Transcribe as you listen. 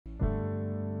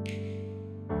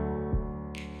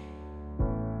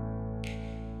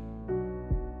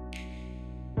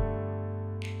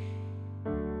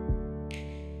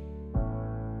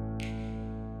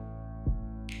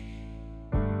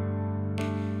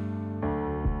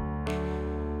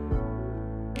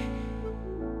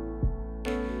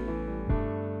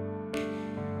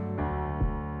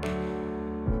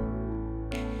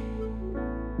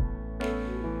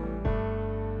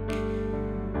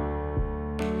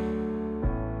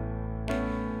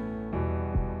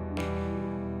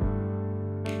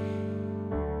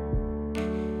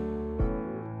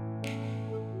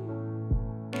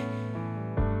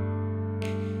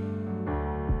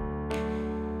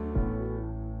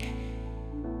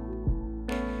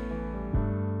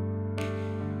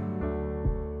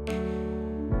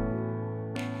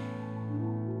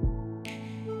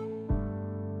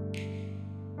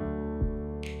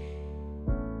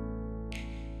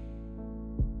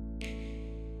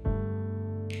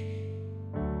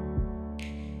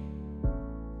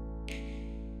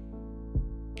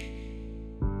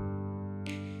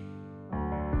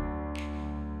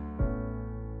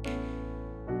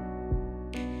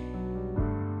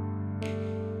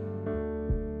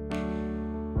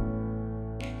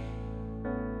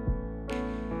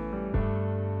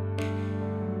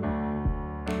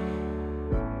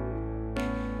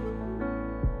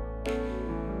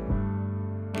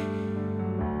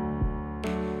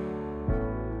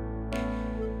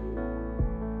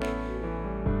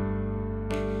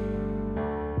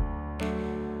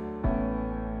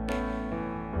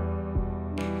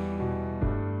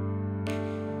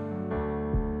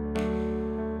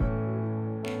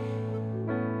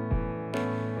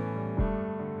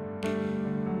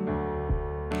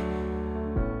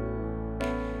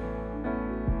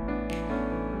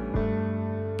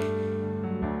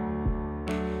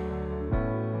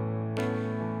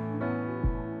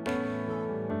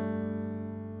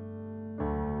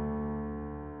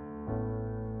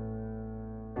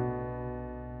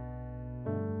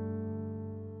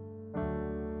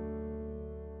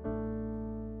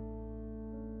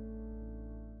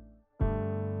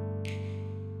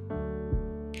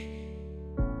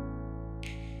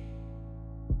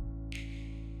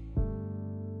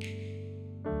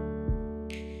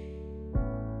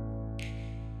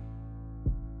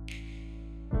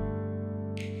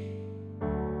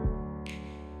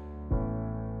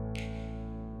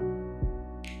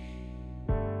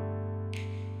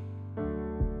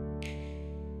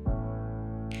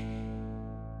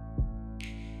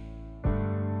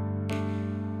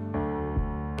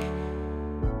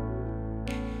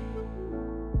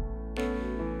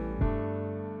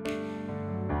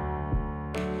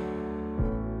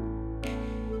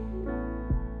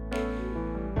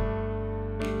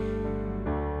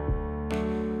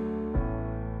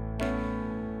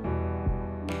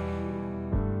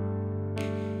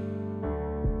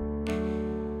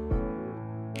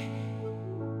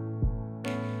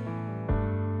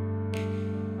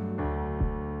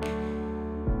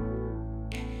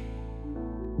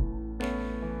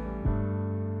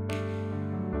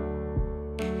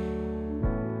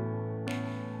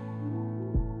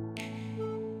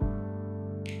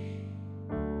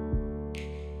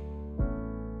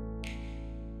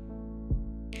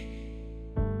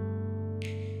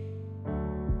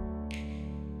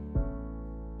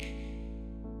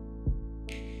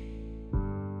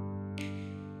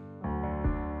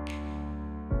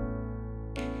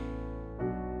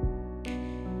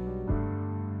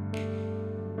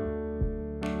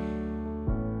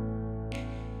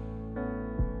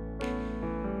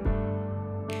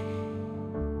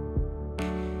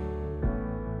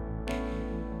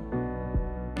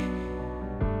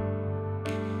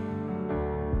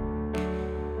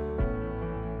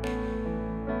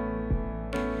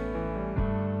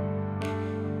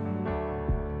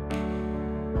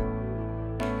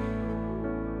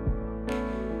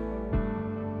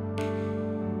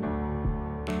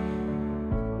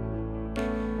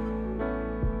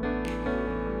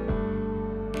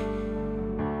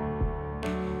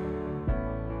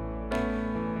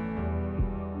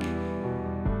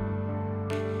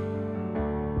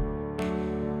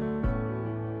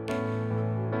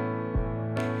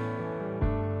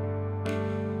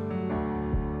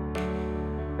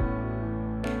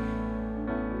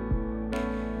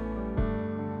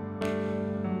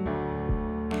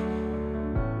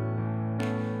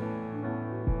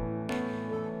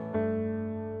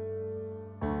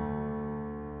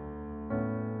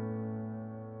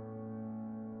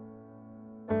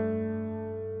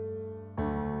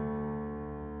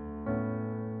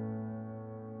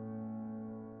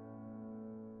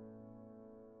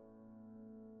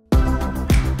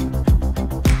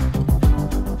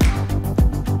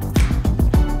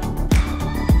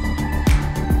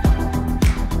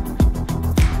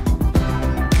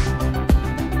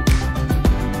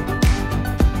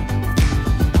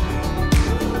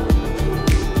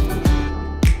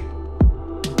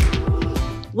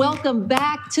Welcome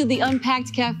back to the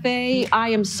Unpacked Cafe. I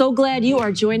am so glad you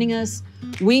are joining us.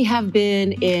 We have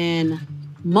been in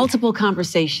multiple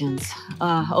conversations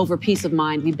over peace of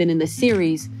mind. We've been in this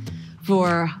series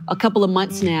for a couple of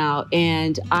months now,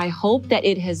 and I hope that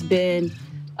it has been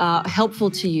helpful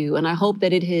to you, and I hope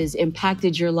that it has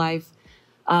impacted your life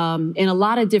in a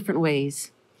lot of different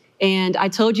ways. And I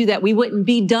told you that we wouldn't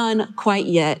be done quite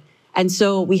yet. And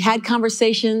so we had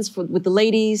conversations with the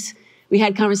ladies, we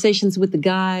had conversations with the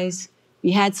guys,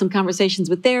 we had some conversations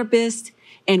with therapists,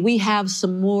 and we have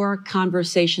some more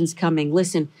conversations coming.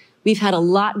 Listen, we've had a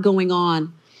lot going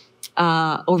on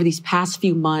over these past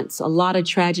few months. A lot of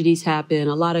tragedies happen,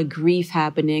 a lot of grief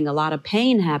happening, a lot of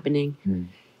pain happening,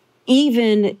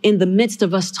 even in the midst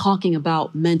of us talking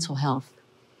about mental health.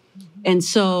 And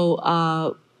so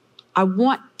I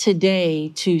want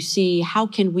today to see how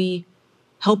can we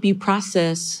help you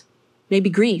process maybe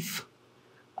grief,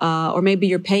 or maybe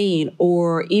your pain,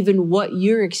 or even what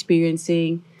you're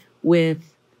experiencing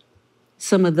with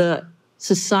some of the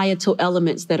societal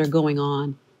elements that are going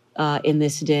on in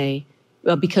this day,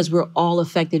 because we're all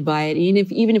affected by it.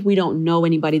 And even if we don't know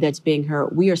anybody that's being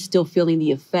hurt, we are still feeling the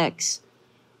effects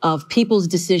of people's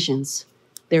decisions,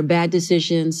 their bad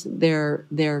decisions,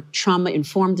 their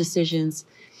trauma-informed decisions.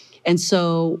 And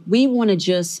so we want to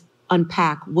just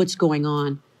unpack what's going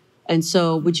on. And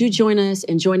so would you join us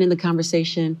and join in the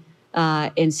conversation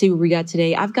and see what we got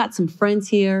today? I've got some friends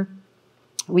here.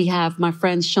 We have my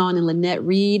friends Sean and Lynette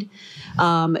Reed.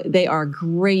 They are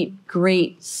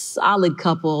great, solid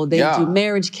couple. They do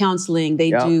marriage counseling.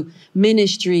 They do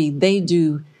ministry. They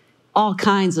do all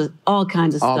kinds of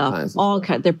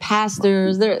stuff. They're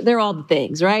pastors. They're all the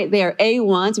things, right? They are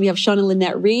A1s. We have Sean and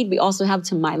Lynette Reed. We also have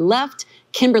to my left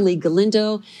Kimberly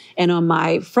Galindo, and on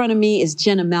my front of me is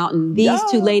Jenna Mountain. These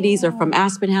two ladies are from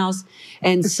Aspen House,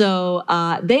 and so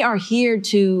they are here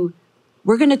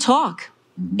we're going to talk,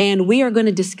 and we are going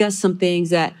to discuss some things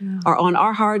that are on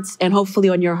our hearts and hopefully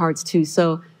on your hearts too.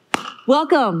 So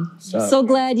welcome. So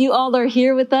glad you all are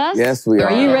here with us. Yes, we are.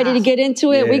 Are you ready to get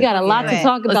into it? We got a lot to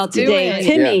talk about today.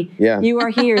 Timmy, you are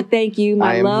here. Thank you,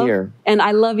 my love. Here. And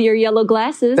I love your yellow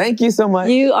glasses. Thank you so much.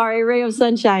 You are a ray of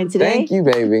sunshine today. Thank you,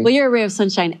 baby. Well, you're a ray of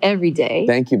sunshine every day.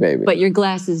 Thank you, baby. But your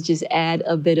glasses just add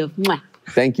a bit of mwah.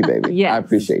 Thank you, baby. Yes. I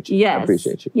appreciate you. Yes. I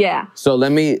appreciate you. Yeah. So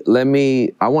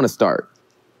I want to start.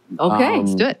 Okay,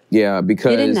 let's do it. Yeah,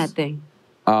 because... Get in that thing.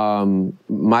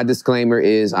 My disclaimer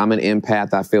is I'm an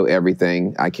empath. I feel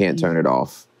everything. I can't turn it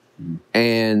off.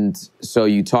 And so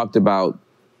you talked about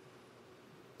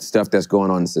stuff that's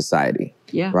going on in society.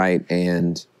 Yeah. Right?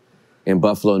 And in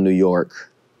Buffalo, New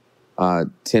York,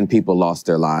 10 people lost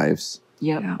their lives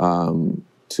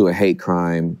to a hate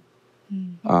crime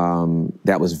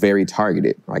that was very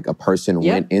targeted. Like a person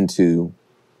went into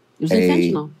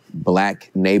a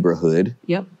black neighborhood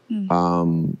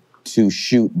to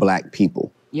shoot black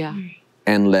people. Yeah.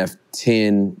 And left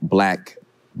 10 black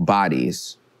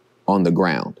bodies on the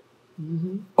ground.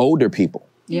 Older people.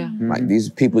 Yeah. Like these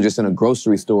people just in a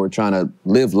grocery store trying to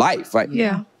live life. Like,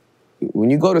 when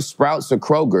you go to Sprouts or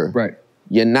Kroger,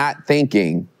 you're not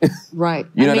thinking. Right.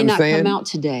 You know I what I'm saying? may not come out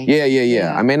today.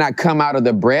 Yeah. I may not come out of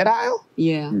the bread aisle.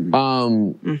 Yeah.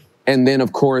 And then,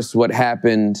 of course, what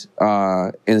happened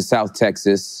in South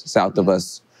Texas, south of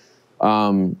us,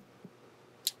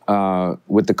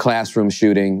 with the classroom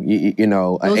shooting, you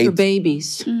know. Those were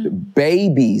babies.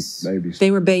 Babies.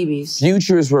 They were babies.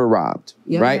 Futures were robbed,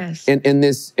 right? Yes. In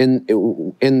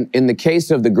the case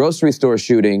of the grocery store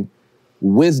shooting,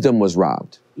 wisdom was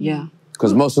robbed. Yeah.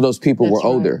 Because most of those people were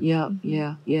older. Yeah.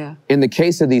 In the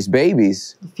case of these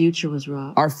babies, the future was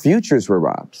robbed. Our futures were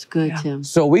robbed. It's good, Tim.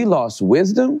 So we lost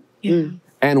wisdom,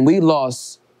 and we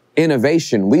lost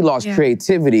innovation, we lost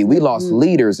creativity, we lost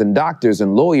leaders and doctors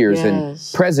and lawyers and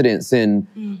presidents and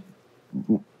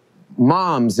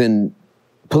moms and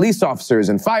police officers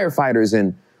and firefighters,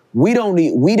 and we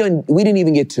didn't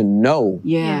even get to know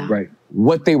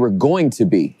what they were going to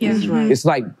be. That's right.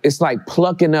 It's like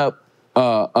plucking up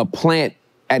a plant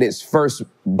at its first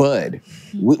bud.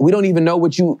 We don't even know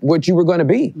what you were going to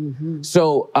be.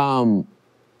 So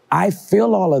I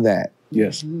feel all of that.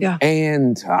 Yes. Yeah.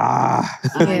 And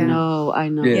I know.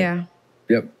 Yeah.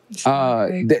 Yep.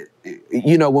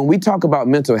 You know, when we talk about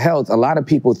mental health, a lot of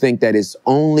people think that it's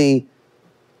only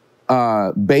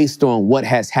based on what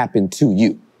has happened to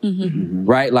you,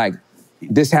 right? Like,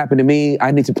 this happened to me,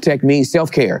 I need to protect me,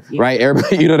 self-care, right?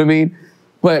 Everybody, you know what I mean?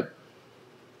 But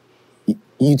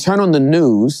you turn on the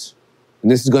news,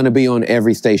 and this is going to be on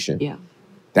every station. Yeah.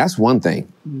 That's one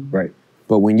thing. Right.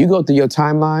 But when you go through your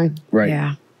timeline, right.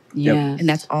 Yeah. Yep. Yes. And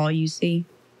that's all you see.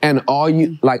 And all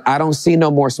you, like, I don't see no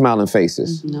more smiling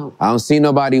faces. No. I don't see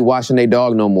nobody washing their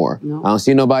dog no more. No. I don't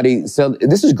see nobody sell.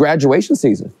 This is graduation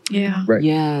season. Yeah. Right.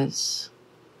 Yes.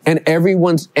 And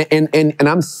everyone's, and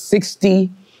I'm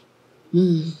 60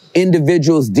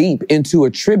 individuals deep into a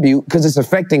tribute because it's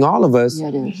affecting all of us. Yeah,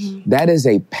 it is. That is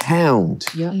a pound.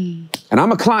 Yep. And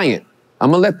I'm a client. I'm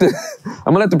gonna let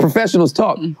the professionals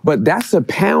talk. But that's a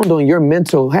pound on your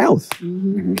mental health.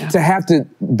 To have to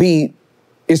be,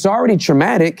 it's already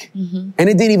traumatic, and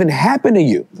it didn't even happen to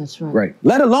you. That's right. Right.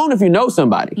 Let alone if you know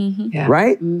somebody, Yeah.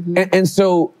 right? And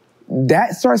so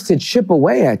that starts to chip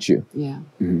away at you. Yeah.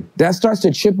 That starts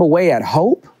to chip away at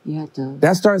hope. Yeah, it does.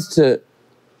 That starts to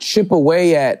chip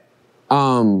away at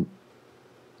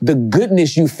the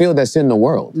goodness you feel that's in the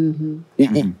world.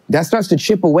 That starts to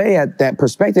chip away at that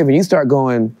perspective, and you start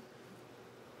going,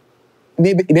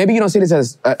 maybe you don't see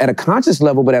this at a conscious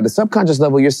level, but at a subconscious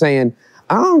level, you're saying,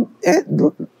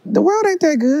 the world ain't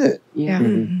that good. Yeah.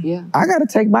 Yeah. I got to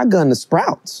take my gun to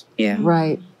Sprouts. Yeah.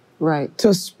 Right. Right.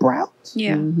 To Sprouts?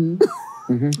 Yeah.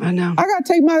 I know. I got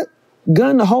to take my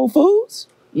gun to Whole Foods?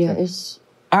 Yeah. It's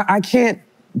I can't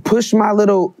push my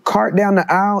little cart down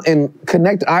the aisle and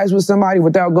connect eyes with somebody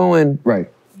without going, Right.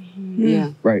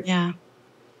 yeah. Right. Yeah.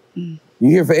 You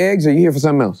here for eggs or you here for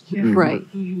something else? Right.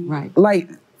 Right. Like,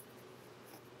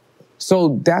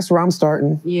 so that's where I'm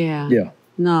starting. Yeah. Yeah.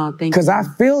 No, thank you. Because I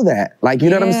feel that. Like, you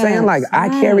know what I'm saying? Like, I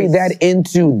carry that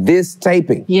into this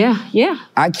taping. Yeah. Yeah.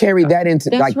 I carry that into,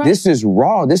 That's like, right. this is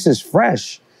raw. This is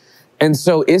fresh. And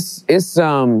so it's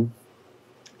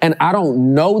and I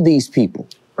don't know these people.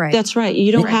 Right. That's right.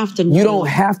 You don't have to know. You don't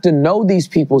have to know these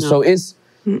people. No. So it's,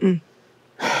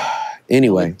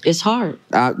 anyway, It's hard.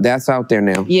 that's out there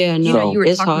now. Yeah. No. You know, you were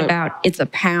it's talking hard. about it's a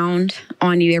pound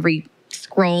on you every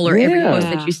scroll or every Yeah. post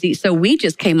that you see. So we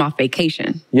just came off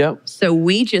vacation. Yep. So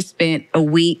we just spent a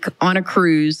week on a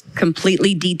cruise,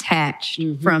 completely detached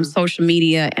from social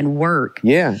media and work.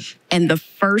 Yeah. And the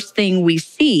first thing we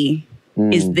see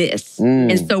is this.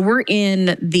 And so we're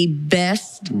in the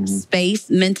best space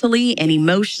mentally and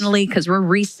emotionally because we're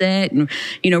reset and,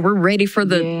 we're ready for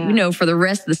the, for the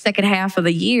rest of the second half of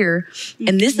the year.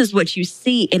 And this is what you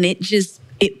see. And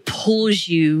it pulls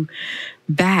you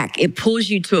back. It pulls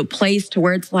you to a place to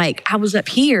where it's like, I was up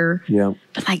here, Yeah.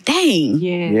 but like, dang.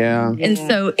 Yeah. And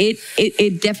so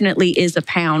it definitely is a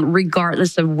pound,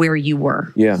 regardless of where you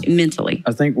were mentally.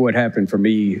 I think what happened for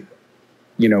me,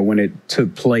 when it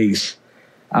took place,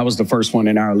 I was the first one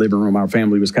in our living room. Our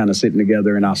family was kind of sitting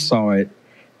together and I saw it.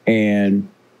 And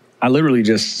I literally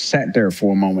just sat there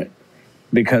for a moment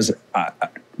because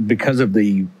of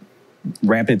the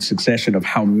rapid succession of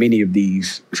how many of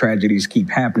these tragedies keep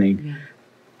happening.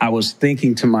 I was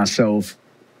thinking to myself,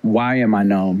 why am I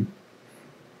numb?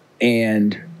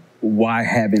 And why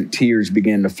haven't tears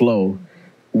begun to flow?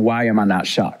 Why am I not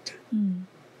shocked?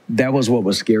 That was what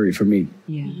was scary for me.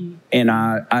 Yeah. And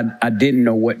I didn't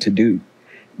know what to do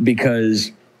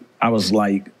because I was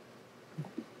like,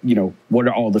 what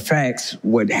are all the facts?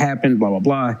 What happened? Blah, blah,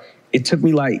 blah. It took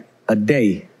me like a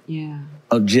day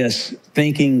of just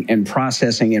thinking and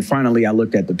processing. And finally, I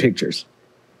looked at the pictures.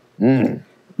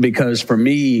 Because for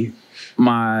me,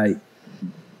 my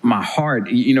heart,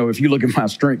 if you look at my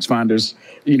Strengths Finders,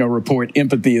 report,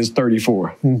 empathy is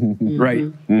 34, right?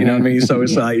 You know what I mean? So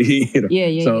it's like,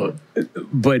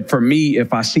 but for me,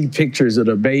 if I see pictures of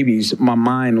the babies, my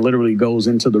mind literally goes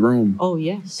into the room. Oh,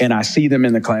 yes. And I see them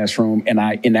in the classroom and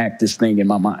I enact this thing in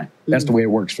my mind. That's the way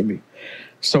it works for me.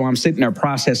 So I'm sitting there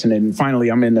processing it. And finally,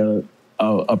 I'm in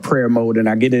a prayer mode and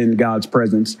I get in God's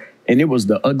presence. And it was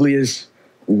the ugliest,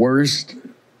 worst.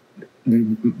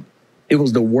 It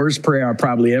was the worst prayer I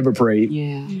probably ever prayed.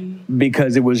 Yeah.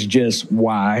 Because it was just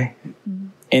why.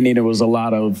 And then there was a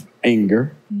lot of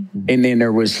anger. And then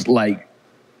there was like,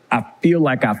 I feel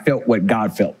like I felt what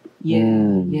God felt.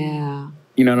 Yeah. Yeah.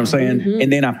 You know what I'm saying?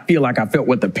 And then I feel like I felt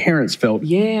what the parents felt.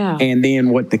 Yeah. And then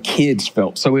what the kids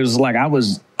felt. So it was like I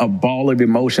was a ball of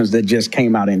emotions that just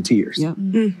came out in tears. Yep.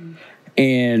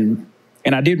 And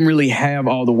I didn't really have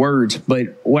all the words,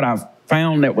 but what I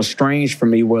found that was strange for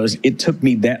me was it took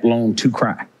me that long to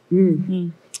cry. Yeah.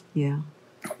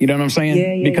 You know what I'm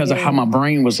saying? Because of how my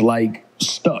brain was like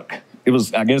stuck. It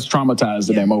was, I guess, traumatized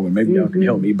at that moment. Maybe y'all can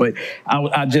help me. But I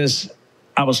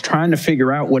was trying to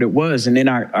figure out what it was. And then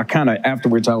I kind of,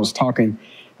 afterwards, I was talking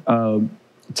to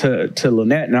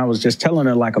Lynette, and I was just telling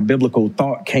her like a biblical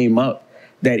thought came up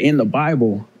that in the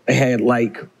Bible, they had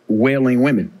like wailing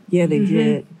women. Yeah, they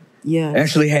did. Yeah.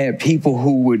 Actually had people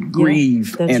who would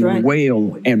grieve and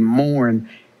wail and mourn.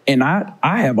 And I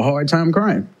have a hard time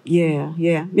crying. Yeah,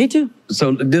 yeah. Me too.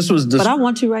 So this was the... But I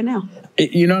want to right now.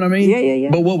 You know what I mean? Yeah, yeah, yeah.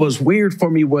 But what was weird for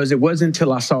me was it wasn't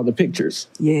until I saw the pictures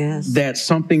Yes. that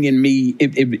something in me,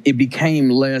 it became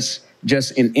less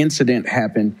just an incident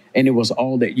happened, and it was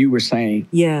all that you were saying.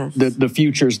 Yes. The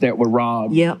futures that were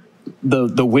robbed. Yep.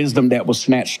 The wisdom that was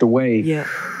snatched away. Yep.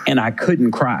 And I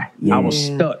couldn't cry. Yeah. I was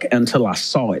stuck until I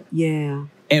saw it. Yeah.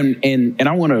 And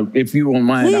I want to, if you don't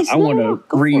mind, Please, I want no, to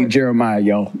go for read it. Jeremiah,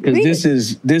 y'all,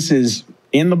 because this is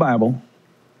in the Bible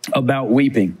about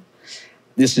weeping.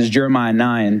 This is Jeremiah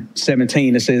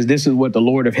 9:17. It says, "This is what the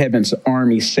Lord of Heaven's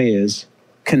army says.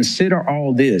 Consider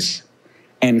all this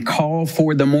and call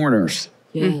for the mourners.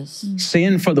 Yes.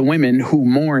 Send for the women who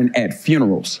mourn at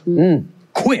funerals.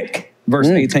 Quick," verse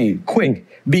 18, "quick,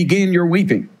 begin your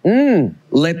weeping.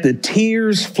 Let the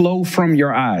tears flow from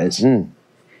your eyes.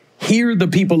 Hear the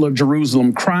people of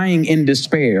Jerusalem crying in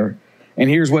despair." And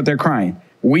here's what they're crying.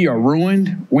 "We are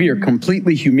ruined. We are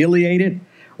completely humiliated.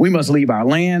 We must leave our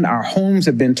land. Our homes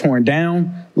have been torn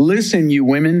down. Listen, you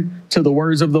women, to the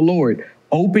words of the Lord.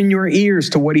 Open your ears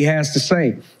to what he has to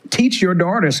say. Teach your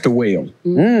daughters to wail.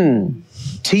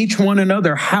 Teach one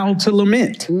another how to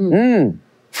lament.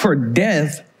 For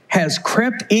death has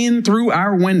crept in through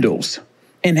our windows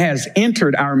and has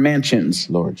entered our mansions."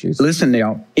 Lord Jesus. Listen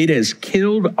now, "it has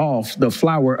killed off the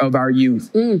flower of our youth.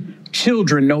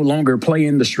 Children no longer play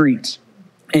in the streets,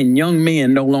 and young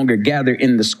men no longer gather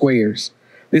in the squares.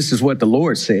 This is what the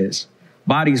Lord says.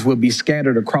 Bodies will be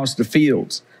scattered across the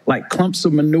fields like clumps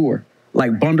of manure,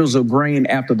 like bundles of grain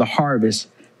after the harvest.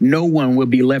 No one will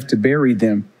be left to bury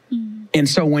them." And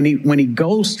so when he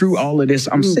goes through all of this,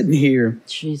 I'm sitting here.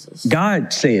 Jesus.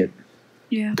 God said,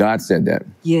 Yeah. God said that.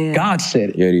 Yeah. God said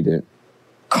it. Yeah, he did.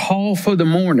 Call for the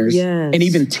mourners Yes. and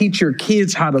even teach your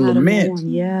kids how to Gotta lament. mourn.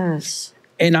 Yes.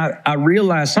 And I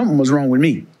realized something was wrong with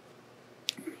me.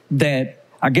 That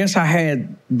I guess I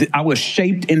was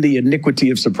shaped in the iniquity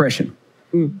of suppression.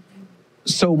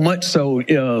 So much so,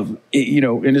 you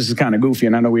know, and this is kind of goofy,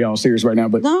 and I know we all serious right now,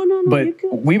 but No, you're but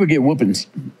good. we would get whoopings,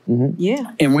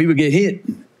 Yeah. and we would get hit,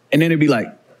 and then it'd be like,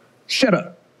 "Shut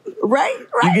up." Right, You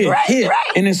right, get right, hit,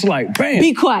 right. and it's like, bam,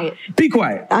 Be quiet. be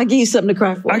quiet. I'll give you something to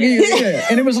cry for. I get yeah,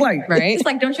 and it was like, Right? It's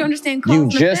like, don't you understand cause You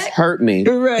and just effect? hurt me.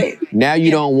 Right. Now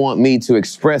you don't want me to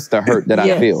express the hurt that I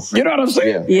Yes. feel. You know what I'm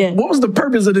saying? Yeah. Yeah. What was the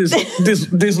purpose of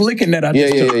this licking that I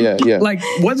just took? Yeah. Like,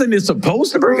 wasn't it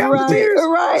supposed to bring out Right, the tears?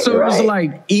 right, So it was right.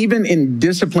 like, even in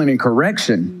discipline and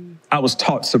correction, I was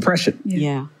taught suppression.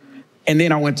 Yeah. And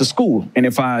then I went to school, and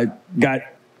if I got,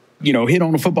 you know, hit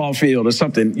on the football field or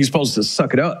something, you're supposed to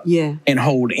suck it up Yeah. and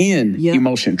hold in Yeah.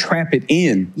 emotion, trap it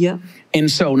in. Yeah. And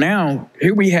so now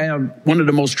here we have one of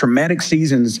the most traumatic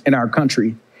seasons in our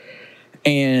country.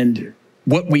 And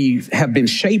what we have been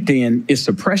shaped in is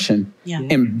suppression. Yeah.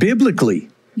 And biblically,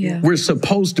 Yeah. we're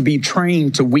supposed to be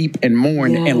trained to weep and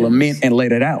mourn Yes. and lament and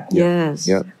let it out. Yes.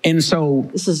 Yep. And so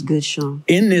This is good, Sean.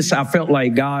 in this, I felt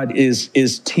like God is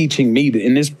teaching me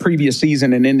in this previous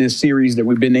season and in this series that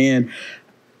we've been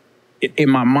in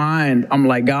my mind, I'm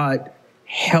like, God,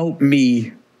 help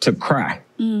me to cry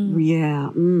Yeah.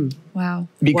 Wow.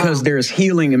 because Wow. there's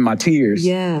healing in my tears.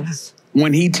 Yes.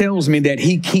 When he tells me that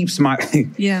he keeps my,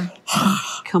 Yeah.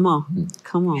 Come on.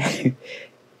 Come on.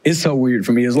 it's so weird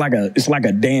for me. It's like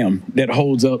a dam that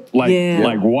holds up like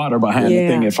water behind Yeah. the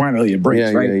thing, and finally it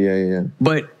breaks, Yeah, right? yeah.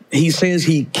 But he says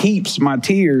he keeps my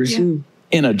tears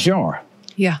in a jar.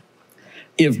 Yeah.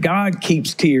 If God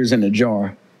keeps tears in a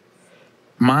jar,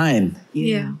 mine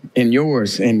Yeah. and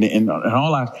yours and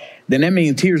all our, then that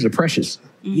means tears are precious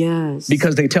Yes.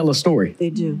 because they tell a story. they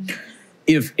do.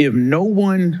 If no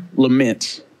one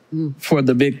laments for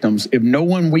the victims, if no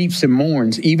one weeps and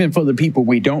mourns, even for the people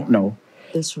we don't know,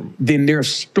 That's right. then their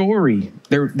story,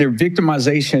 their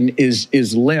victimization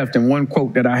is left. And one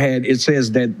quote that I had, it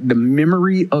says that the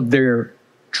memory of their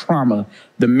trauma,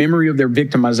 the memory of their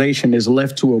victimization is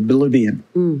left to oblivion.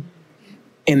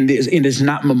 And it is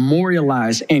not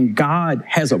memorialized. And God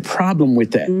has a problem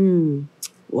with that.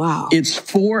 Wow. It's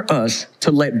for us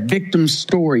to let victims'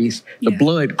 stories, the Yeah.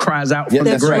 blood cries out from the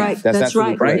That's grave. right. That's That's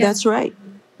absolutely right. correct. That's right.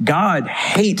 God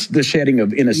hates the shedding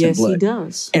of innocent Yes, blood. he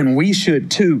does. And we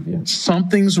should too. Yeah.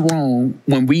 Something's wrong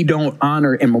when we don't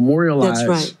honor and memorialize That's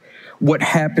right. what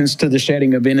happens to the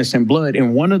shedding of innocent blood.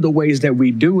 And one of the ways that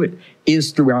we do it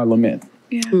is through our lament.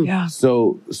 Yeah. Yeah.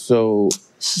 So So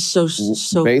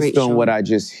based great, on Sean. what I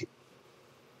just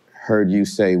heard you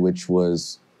say, which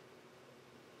was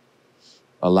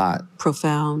a lot,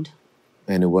 Profound.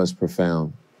 and it was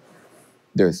profound,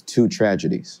 there's two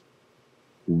tragedies.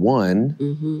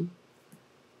 One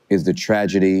is the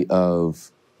tragedy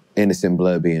of innocent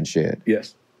blood being shed,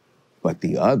 Yes. but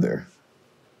the other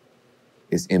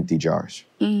is empty jars.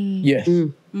 Yes.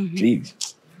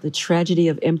 Jeez. The tragedy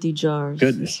of empty jars.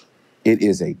 Goodness. It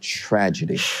is a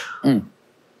tragedy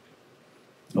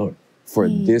Lord. for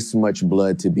this much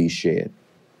blood to be shed,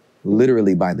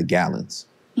 literally by the gallons.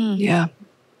 Yeah.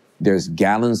 There's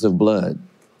gallons of blood,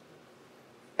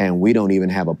 and we don't even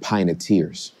have a pint of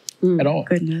tears At all.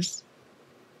 Goodness.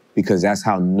 because that's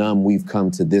how numb we've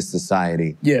come to this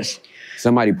society. Yes.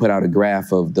 Somebody put out a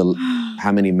graph of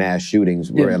how many mass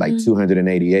shootings. We're at like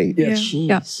 288. Yes. Jeez.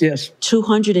 Yeah. Yes.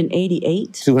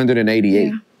 288? 288.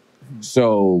 Yeah.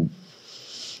 So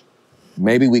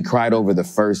maybe we cried over the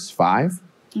first 5,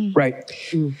 Right.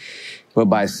 but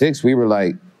by 6, we were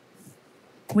like,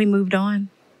 We moved on.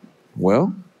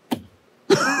 well,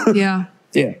 Yeah.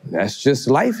 Yeah. that's just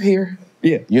life here,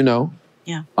 Yeah. you know?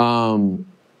 Yeah.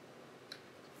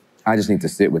 I just need to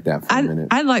sit with that for a minute.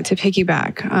 I'd like to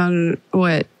piggyback on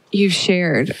what you've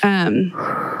shared. And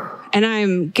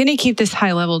I'm going to keep this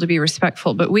high level to be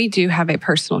respectful, but we do have a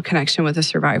personal connection with a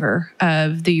survivor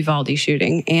of the Uvalde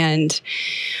shooting. And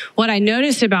what I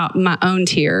noticed about my own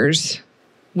tears,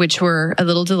 which were a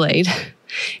little delayed,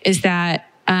 is that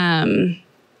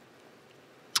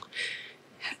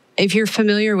if you're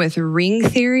familiar with ring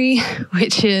theory,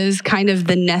 which is kind of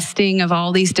the nesting of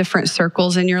all these different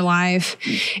circles in your life,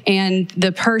 and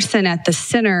the person at the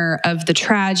center of the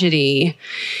tragedy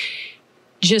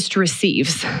just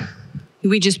receives.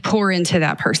 We just pour into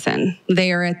that person.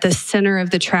 They are at the center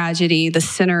of the tragedy, the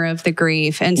center of the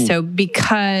grief. And so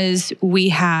because we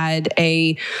had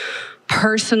a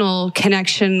personal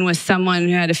connection with someone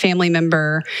who had a family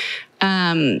member,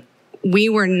 we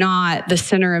were not the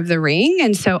center of the ring.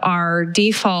 And so our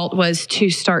default was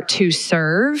to start to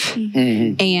serve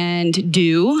and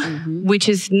do, which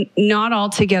is not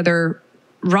altogether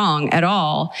wrong at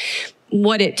all.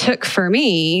 What it took for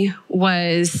me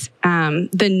was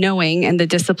the knowing and the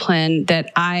discipline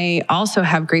that I also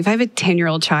have grief. I have a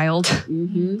 10-year-old child.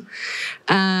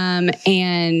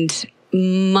 And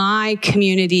my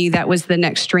community that was the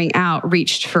next string out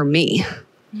reached for me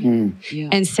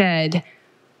and said,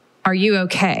 are you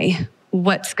okay?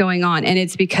 What's going on? And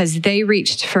it's because they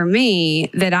reached for me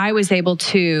that I was able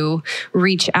to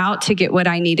reach out to get what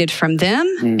I needed from them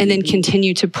and then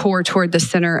continue to pour toward the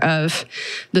center of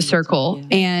the circle.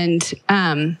 And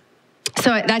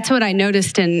so that's what I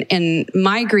noticed in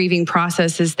my grieving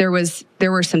process is there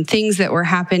were some things that were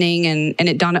happening and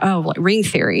it dawned, like ring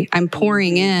theory. I'm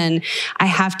pouring in. I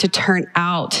have to turn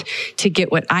out to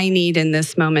get what I need in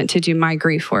this moment to do my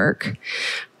grief work.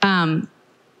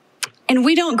 And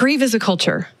we don't grieve as a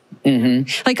culture.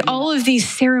 Like all of these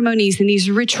ceremonies and these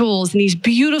rituals and these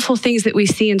beautiful things that we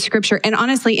see in scripture, and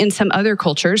honestly, in some other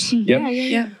cultures,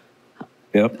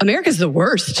 Yep. America's the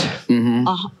worst.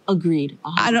 Agreed.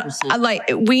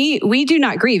 100%. We do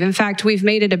not grieve. In fact, we've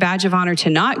made it a badge of honor to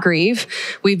not grieve.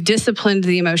 We've disciplined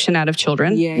the emotion out of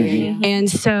children.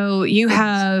 And so you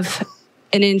have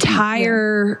an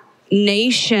entire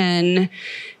nation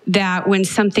that when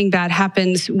something bad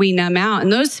happens, we numb out.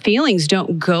 And those feelings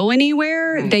don't go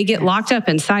anywhere. They get locked up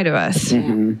inside of us. I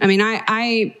mean,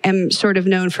 I am sort of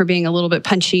known for being a little bit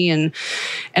punchy and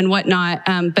whatnot.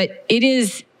 But it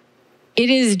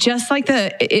is just like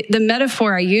the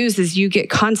metaphor I use is you get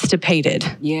constipated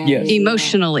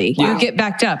emotionally. You get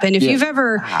backed up. And if you've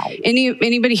ever,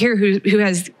 anybody here who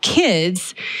has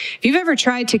kids, if you've ever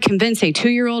tried to convince a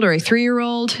 2-year-old or a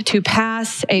 3-year-old to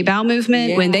pass a bowel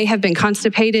movement when they have been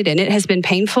constipated and it has been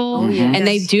painful and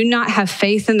they do not have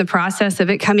faith in the process of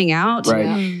it coming out,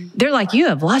 they're like, you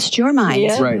have lost your mind.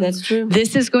 That's true.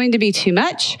 This is going to be too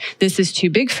much. This is too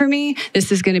big for me.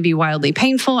 This is going to be wildly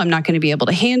painful. I'm not going to be able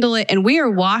to handle it. And we are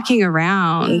walking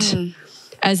around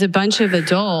as a bunch of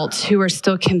adults who are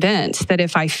still convinced that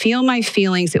if I feel my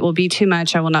feelings, it will be too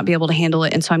much. I will not be able to handle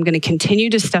it. And so I'm going to continue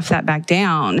to stuff that back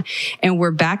down. And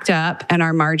we're backed up and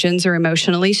our margins are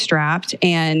emotionally strapped.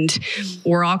 And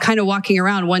we're all kind of walking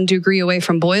around 1 degree away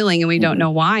from boiling and we don't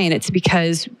know why. And it's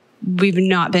because we've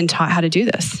not been taught how to do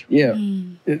this. Yeah.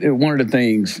 One of the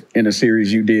things in a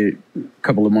series you did a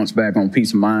couple of months back on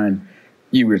Peace of Mind,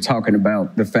 you were talking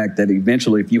about the fact that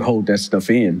eventually if you hold that stuff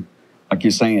in, like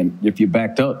you're saying, if you're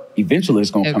backed up, eventually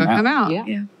it's going to come out.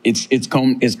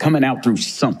 It's coming out through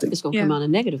something. It's going to come out in a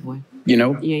negative way. You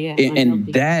know?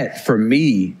 And that for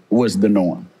me was the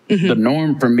norm. The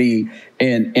norm for me,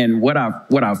 and what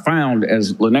I found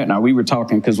as Lynette and I, we were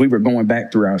talking because we were going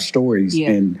back through our stories,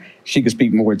 and she could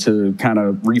speak more to kind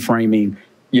of reframing,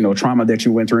 trauma that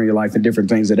you went through in your life and different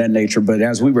things of that nature. But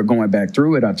as we were going back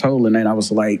through it, I told Lynette, I was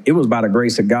like, it was by the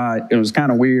grace of God. It was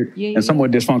kind of weird and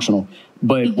somewhat dysfunctional.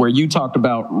 But where you talked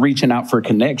about reaching out for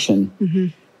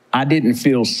connection, I didn't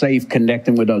feel safe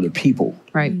connecting with other people.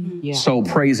 Right. Yeah. So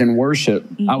praise and worship,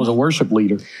 I was a worship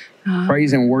leader.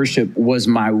 Praise and worship was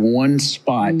my one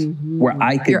spot where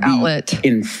I could Your be outlet.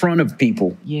 in front of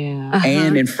people Yeah.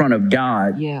 and in front of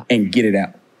God and get it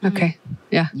out. Okay.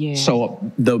 Yeah. Yeah.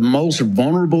 So the most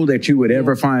vulnerable that you would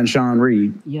ever find Sean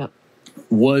Reed Yep.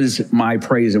 was my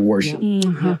praise and worship.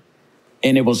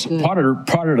 And it was part of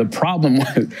the problem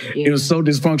was it was so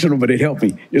dysfunctional, but it helped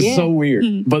me. It's so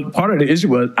weird. But part of the issue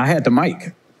was I had the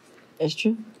mic. That's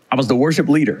true. I was the worship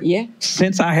leader. Yeah.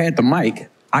 Since I had the mic,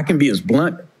 I can be as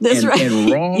blunt That's right. and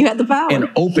raw You had the power. and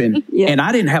open. And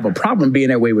I didn't have a problem being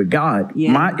that way with God.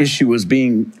 Yeah. My issue was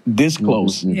being this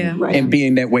close Right. and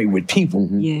being that way with people.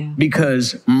 Yeah.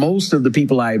 Because most of the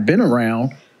people I had been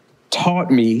around taught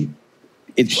me,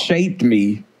 it shaped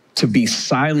me to be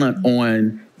silent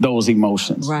on those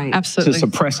emotions. Right. Absolutely. To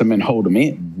suppress them and hold them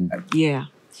in. Yeah.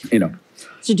 You know.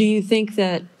 So do you think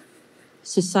that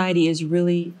society is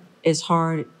really as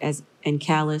hard as and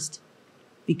calloused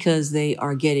because they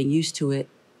are getting used to it?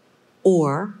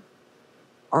 Or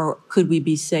could we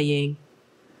be saying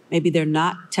maybe they're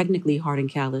not technically hard and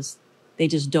callous, they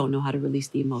just don't know how to release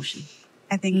the emotion?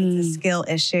 I think it's a skill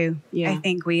issue. Yeah. I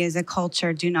think we as a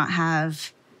culture do not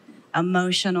have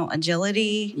emotional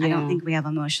agility. I Yeah. don't think we have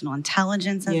emotional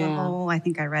intelligence as a Yeah. whole. I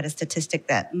think I read a statistic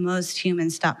that most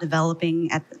humans stop developing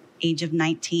at the age of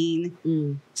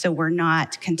 19. So we're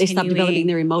not They continuing. stop developing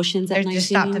their emotions at They 19? just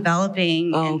stop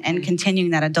developing Oh, and okay.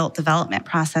 continuing that adult development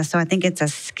process. So I think it's a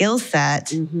skill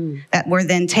set that we're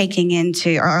then taking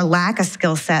into, or a lack of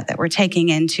skill set that we're taking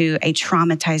into a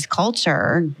traumatized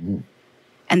culture.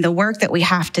 And the work that we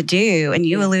have to do, and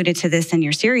you alluded to this in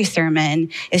your series sermon,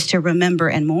 is to remember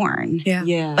and mourn. Yeah.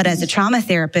 Yeah. But as a trauma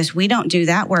therapist, we don't do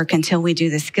that work until we do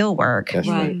the skill work. That's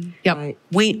Right. Yep. Right.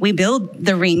 We build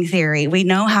the ring theory. We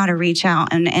know how to reach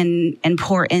out and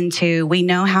pour into. We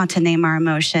know how to name our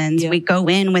emotions. Yep. We go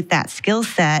in with that skill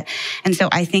set. And so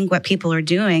I think what people are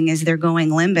doing is they're going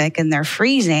limbic and they're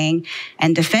freezing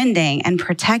and defending and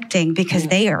protecting because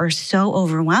they are so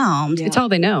overwhelmed. It's all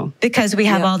they know. Because we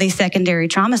have Yep. all these secondary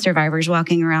trauma survivors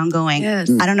walking around going,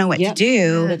 Yes. I don't know what Yep. to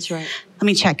do. That's right. Let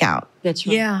me check out. That's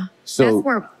right. Yeah. So- that's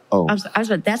where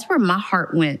that's where my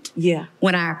heart went. Yeah.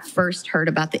 When I first heard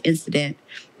about the incident,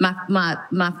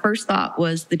 my first thought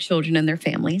was the children and their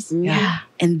families. Yeah.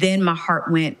 And then my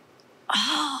heart went,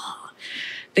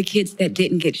 the kids that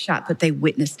didn't get shot, but they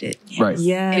witnessed it. Right.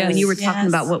 Yes. And when you were talking Yes.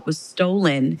 about what was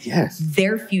stolen, Yes.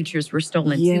 their futures were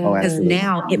stolen Yes. too. Oh, Because absolutely.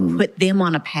 now it put them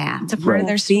on a path. It's a part of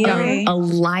their story. A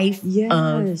life of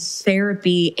Yes.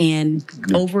 therapy and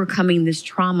overcoming this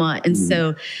trauma. And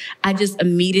so I just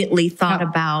immediately thought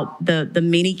about the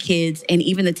many kids and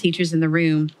even the teachers in the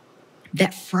room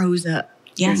that froze up.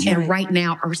 Yes. And right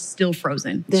now are still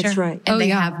frozen. That's Sure. right. And Oh, they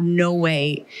yeah. have no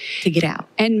way to get out.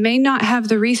 And may not have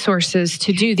the resources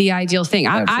to do the ideal thing.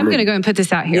 I'm Absolutely. going to go and put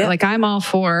this out here. Yep. Like, I'm all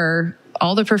for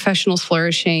all the professionals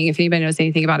flourishing. If anybody knows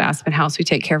anything about Aspen House, we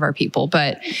take care of our people.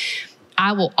 But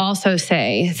I will also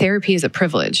say therapy is a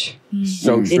privilege.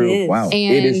 So true. is. Wow.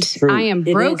 And it is true. I am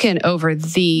It broken over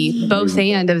the both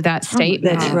and of that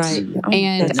statement. That's right.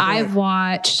 And That's right. I've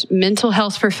watched mental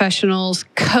health professionals,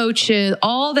 coaches,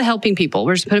 all the helping people,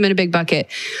 we're just put them in a big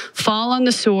bucket, fall on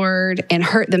the sword and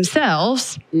hurt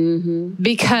themselves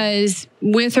because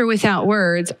with or without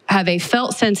words have a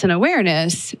felt sense and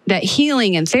awareness that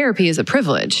healing and therapy is a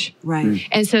privilege. Right.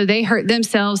 And so they hurt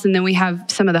themselves. And then we have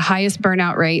some of the highest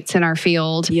burnout rates in our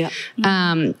field. Yep.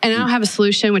 And I don't have a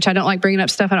solution, which I don't like bringing up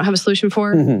stuff I don't have a solution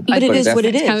for. But it is what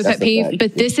it It's kind is. of a pet That's a peeve. fact.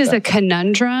 But this is a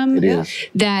conundrum It is.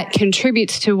 that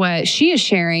contributes to what she is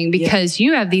sharing because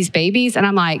you have these babies, and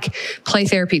I'm like, play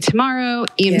therapy tomorrow,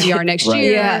 EMDR next Right.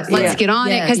 year. Yeah, Let's yeah. get on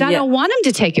it because I Yeah. don't want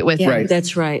them to take it with them. Right.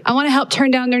 That's right. I want to help turn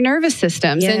down their nervous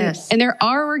systems. Yes. And there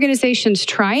are organizations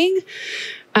trying.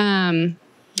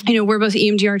 You know, we're both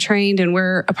EMDR trained and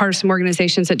we're a part of some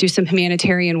organizations that do some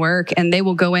humanitarian work, and they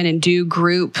will go in and do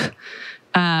group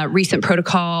recent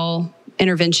protocol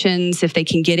interventions if they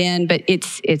can get in, but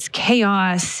it's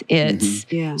chaos. It's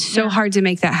Yeah. so hard to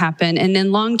make that happen. And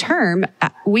then long term,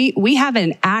 we have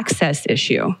an access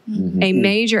issue, a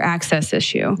major access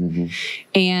issue.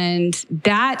 And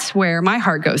that's where my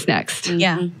heart goes next.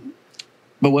 Yeah.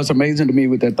 But what's amazing to me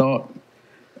with that thought,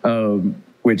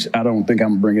 which I don't think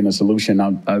I'm bringing a solution,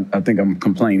 I think I'm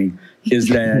complaining, is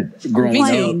that growing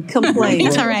up. Complain.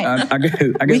 It's all right. I guess We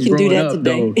can do growing that up,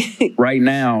 today. though, right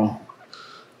now,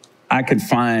 I could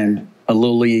find a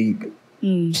little league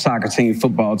soccer team,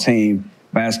 football team,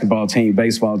 basketball team,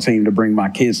 baseball team to bring my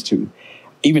kids to.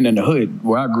 Even in the hood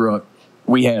where I grew up,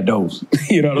 we had those.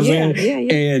 You know what I'm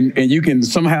saying? And you can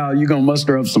somehow, you're going to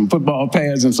muster up some football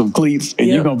pads and some cleats, and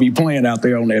you're going to be playing out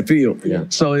there on that field.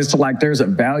 So it's like there's a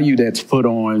value that's put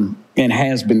on and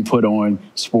has been put on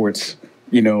sports,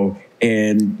 you know,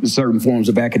 and certain forms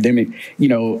of academic, you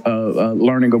know,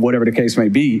 learning or whatever the case may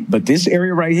be. But this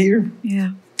area right here,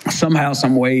 somehow,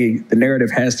 some way, the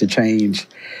narrative has to change.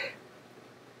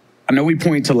 I know we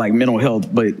point to like mental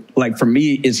health, but like for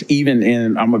me, it's even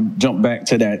in, I'm gonna jump back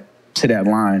to that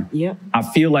line. I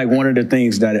feel like one of the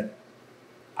things that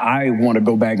I want to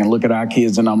go back and look at our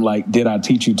kids and I'm like, did I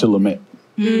teach you to lament?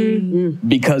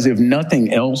 Because if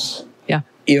nothing else,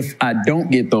 if I don't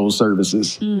get those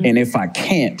services and if I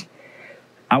can't,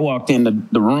 I walked in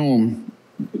the room,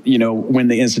 you know, when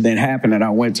the incident happened, and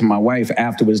I went to my wife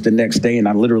afterwards the next day and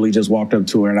I literally just walked up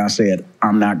to her and I said,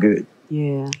 I'm not good.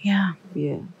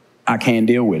 I can't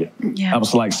deal with it. I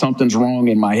was like, something's wrong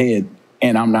in my head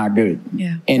and I'm not good.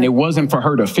 And it wasn't for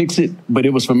her to fix it, but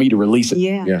it was for me to release it.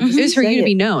 It was for you to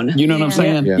be known. You know what I'm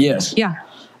saying? Yes.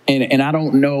 And I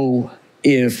don't know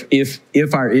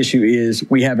if our issue is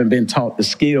we haven't been taught the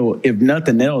skill. If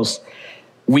nothing else,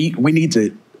 we need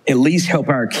to at least help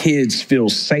our kids feel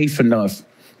safe enough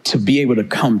to be able to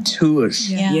come to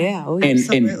us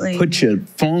and put your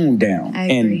phone down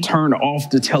and turn off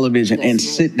the television and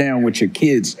sit down with your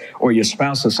kids or your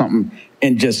spouse or something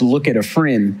and just look at a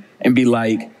friend and be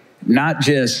like, not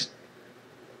just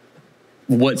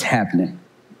what's happening.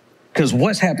 Because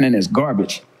what's happening is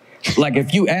garbage. Like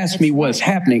if you ask me what's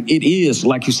happening, it is,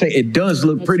 like you say, it does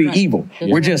look pretty evil.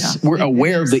 We're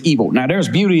aware of the evil. Now there's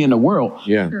beauty in the world.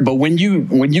 But when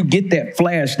you get that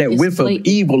flash, that whiff of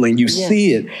evil and you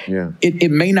see it, it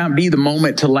may not be the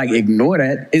moment to like ignore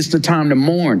that. It's the time to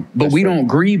mourn. But we don't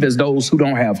grieve as those who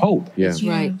don't have hope.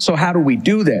 So how do we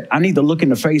do that? I need to look in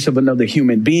the face of another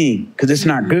human being because it's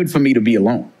not good for me to be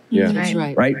alone.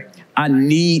 Right? I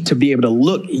need to be able to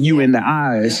look you in the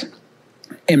eyes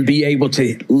and be able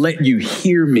to let you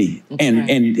hear me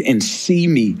and see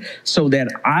me so that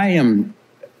I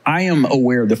am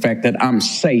aware of the fact that I'm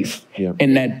safe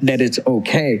and that it's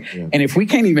okay. And if we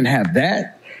can't even have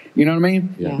that, you know what I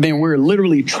mean? Then we're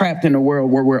literally trapped in a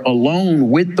world where we're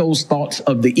alone with those thoughts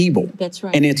of the evil.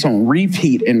 And it's on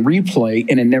repeat and replay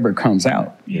and it never comes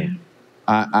out.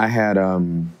 I had,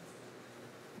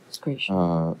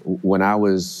 when I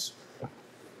was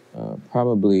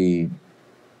probably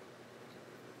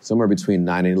somewhere between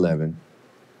 9 and 11.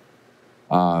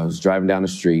 I was driving down the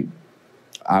street.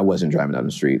 I wasn't driving down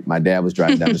the street. My dad was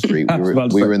driving down the street.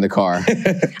 We were in the car.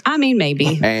 I mean,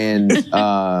 maybe. And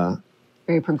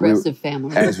very progressive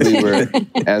family.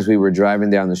 As we were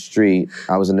driving down the street,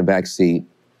 I was in the back seat.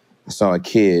 I saw a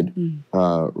kid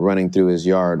running through his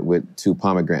yard with 2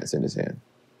 pomegranates in his hand.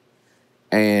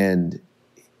 And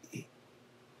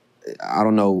I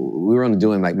don't know, we were only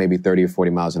doing like maybe 30 or 40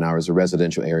 miles an hour. It's a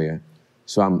residential area.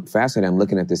 So I'm fascinated. I'm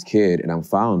looking at this kid and I'm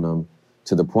following him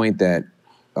to the point that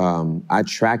I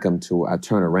track him to, I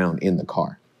turn around in the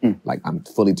car. Like I'm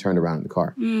fully turned around in the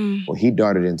car. Well, he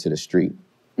darted into the street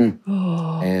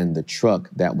and the truck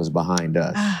that was behind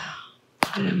us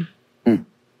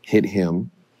hit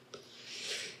him.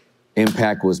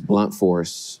 Impact was blunt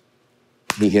force.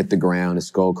 He hit the ground, his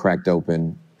skull cracked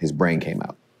open, his brain came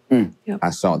out.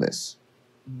 I saw this.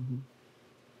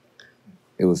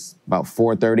 It was about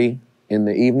 4:30 in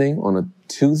the evening on a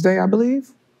Tuesday, I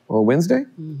believe, or Wednesday.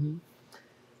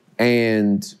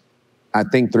 And I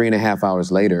think 3.5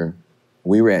 hours later,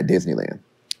 we were at Disneyland.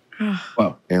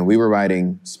 And we were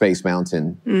riding Space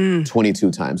Mountain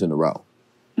 22 times in a row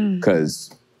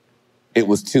because it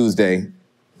was Tuesday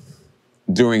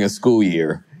during a school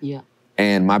year.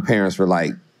 And my parents were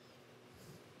like,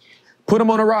 put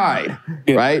them on a ride,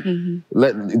 right?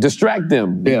 Distract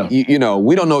them. You know,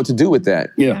 we don't know what to do with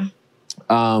that.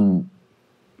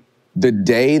 The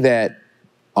day that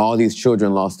all these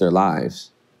children lost their lives,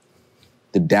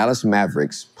 the Dallas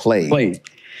Mavericks played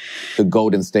the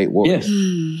Golden State Warriors.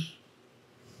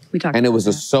 And it was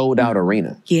a sold-out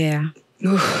arena.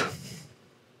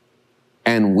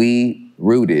 And we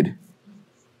rooted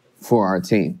for our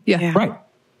team.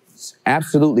 It's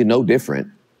absolutely no different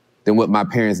than what my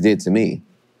parents did to me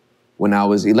when I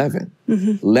was 11.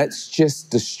 Let's just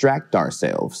distract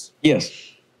ourselves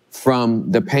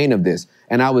from the pain of this.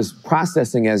 And I was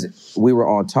processing as we were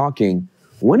all talking,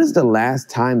 when is the last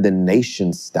time the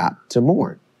nation stopped to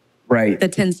mourn? The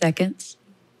 10 seconds.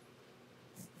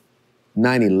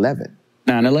 9/11.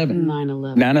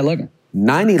 9/11.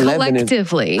 9/11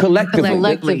 Collectively.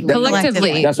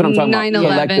 Collectively. That's what I'm talking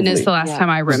about. 9/11 is the last time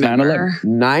I remember.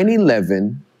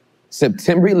 9/11,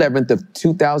 September 11th of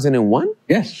 2001?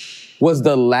 was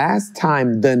the last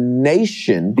time the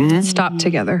nation Stop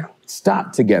together.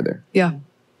 stopped together. Yeah.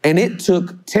 And it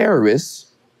took terrorists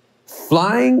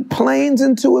flying planes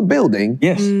into a building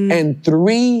Yes. and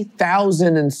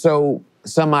 3,000 and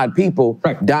some odd people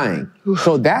dying.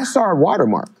 So that's our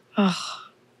watermark.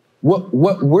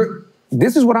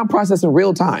 This is what I'm processing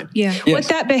real time. Yeah. Yes. What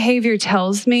that behavior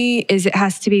tells me is it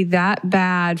has to be that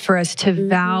bad for us to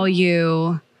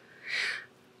value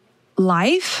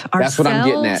life, That's what I'm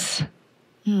getting ourselves,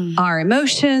 our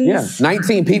emotions. Yeah,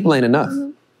 19 people ain't enough.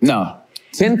 No.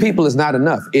 10 people is not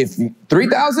enough. If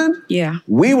 3,000, Yeah.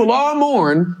 we will all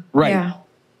mourn Right. Yeah.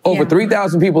 over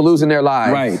 3,000 people losing their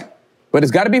lives. Right. But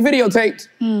it's got to be videotaped.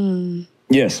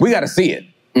 Yes. We got to see it.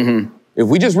 If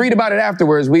we just read about it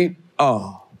afterwards,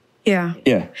 Yeah.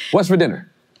 Yeah. what's for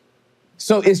dinner?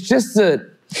 So it's just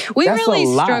We that's really a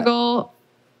lot. struggle.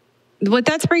 What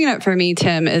that's bringing up for me,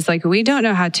 Tim, is like we don't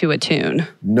know how to attune.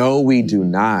 No, we do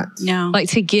not. No. Like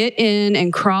to get in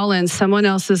and crawl in someone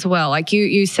else's well. Like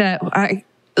you said, I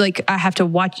have to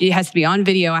watch. It has to be on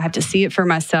video. I have to see it for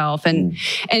myself. And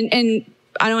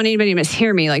I don't want anybody to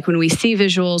mishear me. Like when we see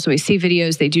visuals, when we see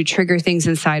videos, they do trigger things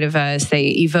inside of us. They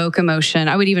evoke emotion.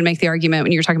 I would even make the argument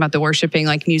when you're talking about the worshiping,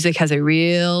 like music has a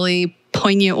really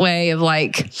poignant way of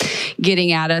like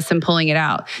getting at us and pulling it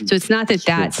out. So it's not that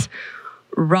that's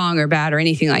wrong or bad or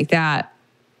anything like that.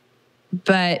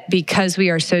 But because we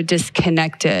are so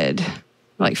disconnected,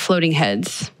 like floating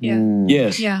heads,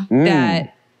 Yes. Yeah.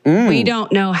 that we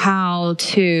don't know how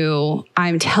to,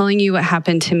 I'm telling you what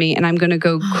happened to me and I'm going to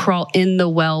go crawl in the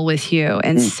well with you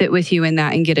and sit with you in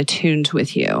that and get attuned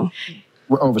with you.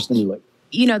 We're overstimulated.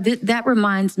 You know, that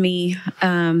reminds me,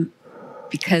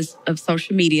 because of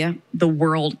social media, the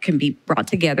world can be brought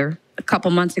together. A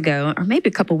couple months ago, or maybe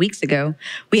a couple weeks ago,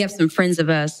 we have some friends of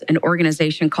us, an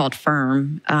organization called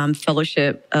FIRM,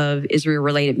 Fellowship of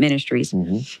Israel-Related Ministries.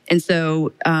 And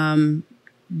so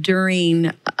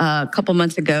during a couple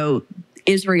months ago,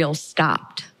 Israel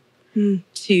stopped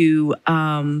to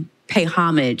pay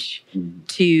homage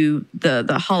to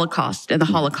the Holocaust and the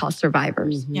Holocaust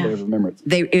survivors. Day of Remembrance.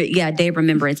 Day of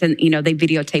Remembrance. And, they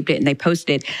videotaped it and they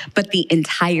posted it. But the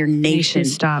entire nation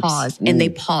stops. paused. And they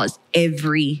paused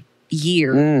every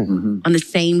year on the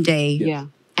same day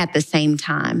at the same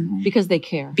time. Because they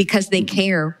care. Because they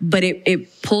care. But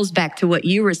it pulls back to what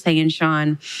you were saying,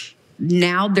 Sean.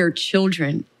 Now their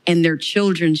children and their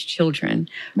children's children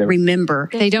remember.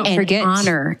 They don't and forget.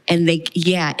 honor. And they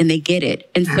get it.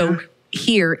 And so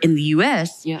here in the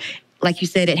U.S., like you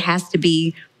said, it has to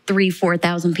be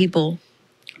 3,000-4,000 people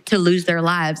to lose their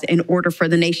lives in order for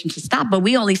the nation to stop. But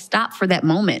we only stop for that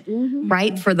moment,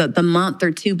 right? For the month or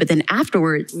two. But then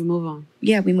afterwards, We move on.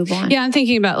 we move on. Yeah, I'm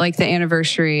thinking about like the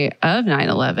anniversary of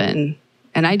 9/11.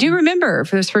 And I do remember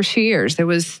for those first few years, there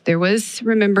was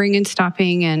remembering and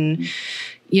stopping and,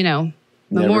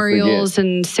 memorials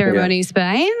and ceremonies. But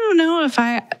I don't know if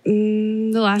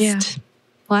the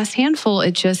last handful,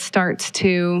 it just starts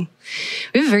to,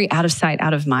 we have a very out of sight,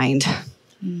 out of mind.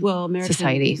 Well, American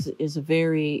Society. is a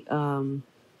very,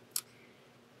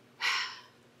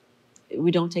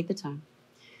 we don't take the time.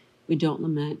 We don't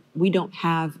lament. We don't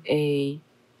have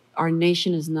our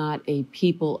nation is not a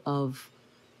people of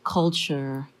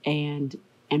culture and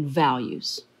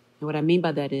values. And what I mean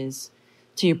by that is,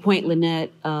 to your point,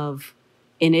 Lynette, of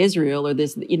in Israel or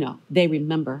this, they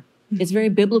remember. It's very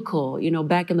biblical.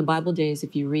 Back in the Bible days,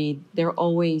 if you read, they're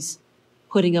always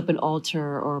putting up an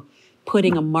altar or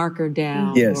putting a marker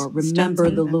down or remember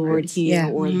the Lord here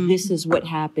or this is what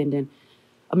happened. And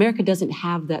America doesn't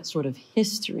have that sort of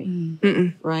history,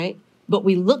 right? But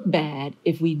we look bad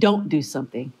if we don't do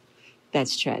something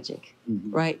that's tragic,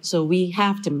 right? So we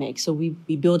have to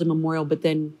we build a memorial, but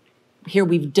then here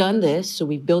we've done this, so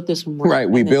we've built this memorial. Right,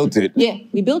 we built it. Yeah,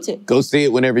 we built it. Go see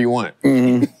it whenever you want.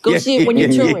 Go see it when you're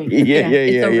touring. Yeah.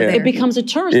 It becomes a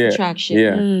tourist attraction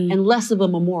and less of a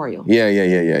memorial.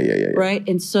 Yeah. Right?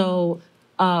 And so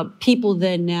people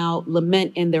then now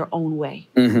lament in their own way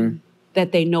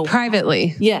that they know.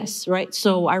 Privately. Yes, right?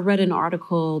 So I read an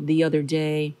article the other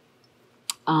day,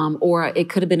 or it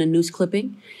could have been a news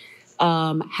clipping,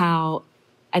 how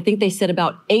I think they said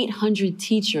about 800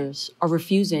 teachers are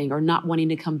refusing or not wanting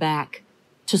to come back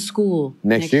to school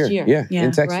next year. Yeah,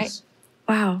 in Texas.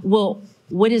 Right? Wow. Well,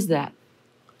 what is that?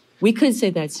 We could say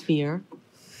that's fear,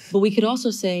 but we could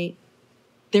also say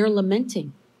they're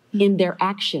lamenting in their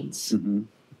actions.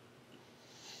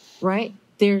 Right?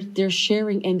 They're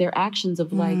sharing in their actions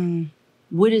of like,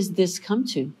 what does this come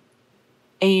to?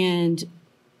 And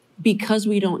because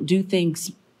we don't do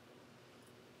things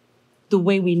the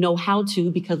way we know how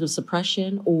to because of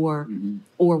suppression or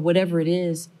whatever it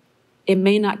is, it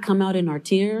may not come out in our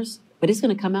tears, but it's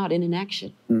going to come out in an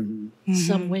action,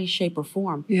 some way, shape, or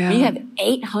form. Yeah. You have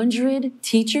 800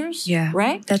 teachers,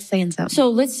 right? That's saying something. So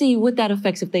let's see what that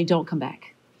affects if they don't come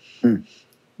back.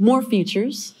 More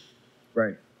futures,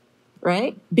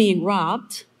 right? Being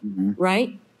robbed,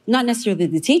 right? Not necessarily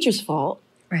the teacher's fault,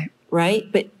 right?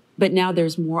 But now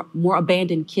there's more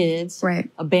abandoned kids,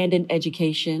 abandoned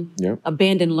education,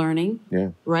 abandoned learning,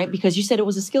 right? Because you said it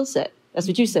was a skill set. That's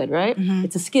what you said, right?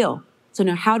 It's a skill. So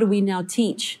now how do we now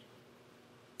teach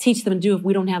them to do if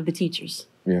we don't have the teachers?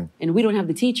 And we don't have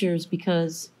the teachers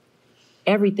because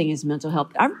everything is mental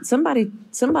health. Somebody,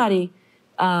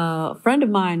 a friend of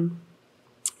mine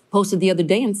posted the other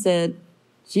day and said,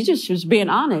 she was being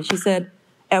honest. She said,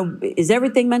 is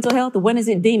everything mental health, or when is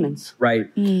it demons? Right.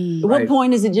 At what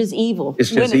point is it just evil? It's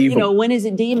just evil. You know, when is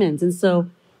it demons? And so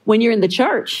when you're in the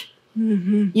church,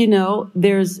 you know,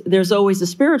 there's always a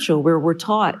spiritual where we're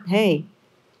taught, hey,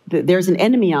 there's an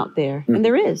enemy out there. And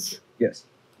there is. Yes.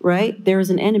 Right? There is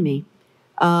an enemy.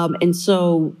 And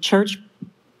so church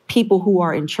people who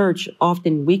are in church,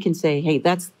 often we can say, hey,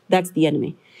 that's the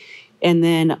enemy. And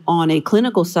then on a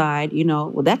clinical side, you know,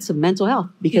 well, that's a mental health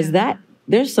because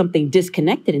there's something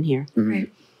disconnected in here.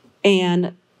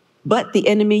 But the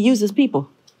enemy uses people.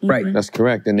 Right. That's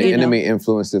correct. And the enemy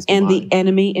influences the mind. And the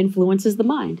enemy influences the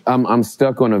mind. I'm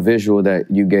stuck on a visual that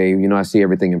you gave. You know, I see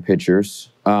everything in pictures.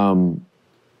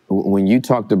 When you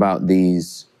talked about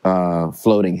these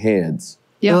floating heads,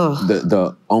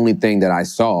 the only thing that I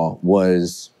saw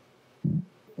was,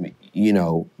 you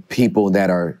know, people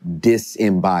that are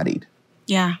disembodied.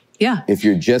 Yeah. If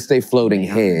you're just a floating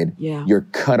head, you're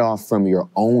cut off from your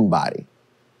own body.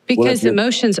 Because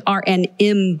emotions are an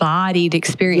embodied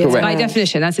experience. Correct. By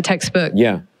definition, that's a textbook.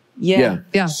 Yeah.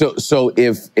 So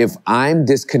if I'm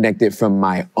disconnected from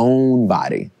my own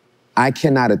body, I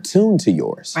cannot attune to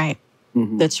yours. Right.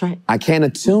 That's right. I can't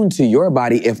attune to your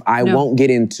body if I won't get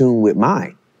in tune with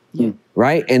mine.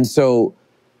 Right. And so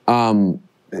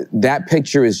that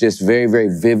picture is just very, very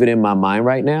vivid in my mind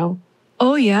right now.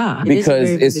 Oh, yeah.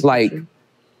 Because it's like,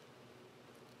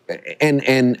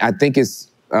 and I think it's,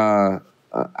 I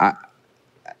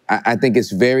think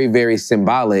it's very, very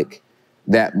symbolic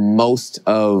that most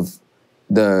of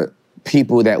the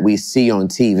people that we see on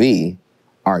TV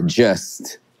are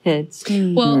just heads.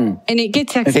 Well, and it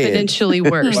gets exponentially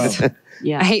worse.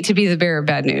 I hate to be the bearer of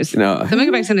bad news. No. So I'm going to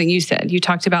go back to something you said. You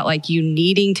talked about like you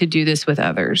needing to do this with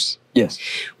others. Yes.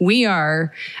 We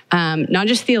are not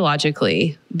just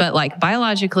theologically, but like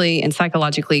biologically and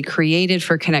psychologically created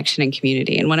for connection and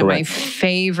community. And one of my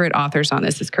favorite authors on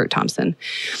this is Kurt Thompson.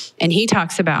 And he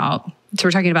talks about, so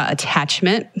we're talking about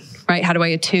attachment, right? How do I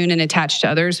attune and attach to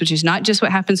others, which is not just what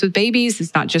happens with babies.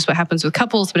 It's not just what happens with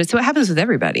couples, but it's what happens with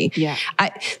everybody.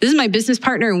 This is my business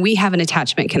partner and we have an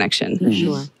attachment connection. For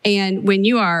sure. And when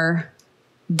you are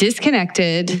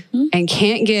disconnected and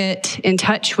can't get in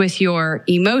touch with your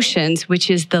emotions, which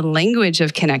is the language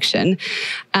of connection,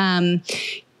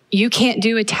 you can't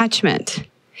do attachment.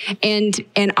 And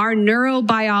our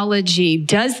neurobiology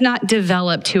does not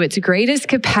develop to its greatest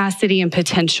capacity and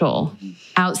potential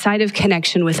outside of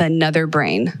connection with another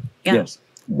brain. Yes.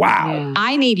 Wow.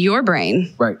 I need your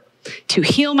brain. Right. To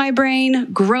heal my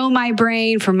brain, grow my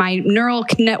brain, for my neural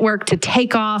network to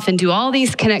take off and do all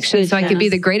these connections so I can be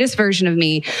the greatest version of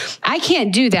me. I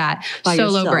can't do that by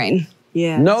solo yourself. Brain.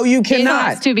 No, you It cannot.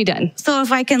 has to be done. So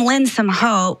if I can lend some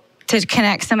hope to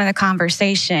connect some of the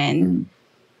conversation,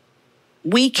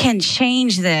 we can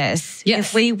change this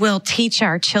if we will teach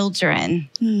our children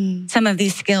some of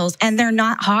these skills. And they're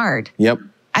not hard. Yep.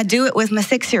 I do it with my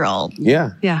 6-year-old.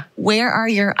 Yeah. Where are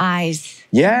your eyes?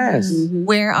 Yes.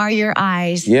 Where are your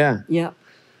eyes? Yeah.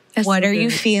 What are you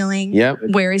feeling? Yep.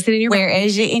 Where is it in your Where body?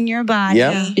 is it in your body?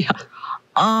 Yep.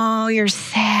 Oh, you're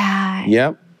sad.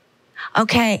 Yep.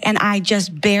 Okay, and I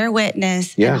just bear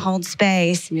witness and hold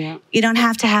space. You don't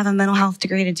have to have a mental health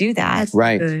degree to do that.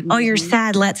 Right. Oh, you're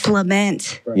sad. Let's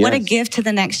lament. What a gift to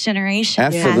the next generation.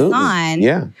 Absolutely. Pass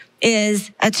on is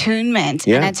attunement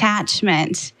and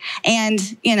attachment.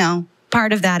 And, you know,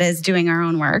 part of that is doing our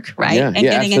own work, right? And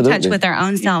getting in touch with our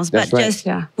own selves. That's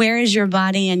but where is your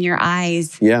body and your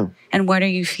eyes? And what are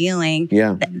you feeling?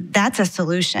 That's a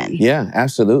solution. Yeah,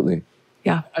 absolutely.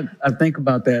 Yeah. I think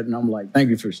about that and I'm like, thank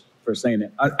you for saying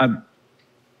that.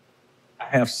 I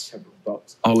have several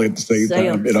thoughts all at the same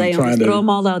time. And I'm trying to throw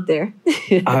them all out there.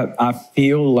 I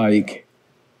feel like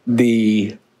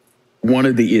one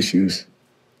of the issues,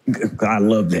 I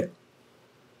love that.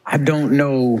 I don't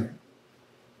know,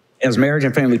 as marriage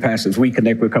and family pastors, we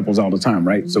connect with couples all the time,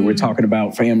 right? So we're talking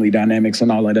about family dynamics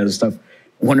and all that other stuff.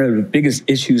 One of the biggest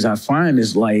issues I find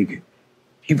is like,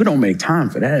 people don't make time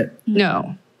for that.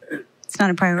 No. It's not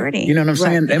a priority. You know what I'm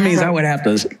saying? That means I would have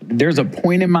to, there's a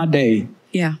point in my day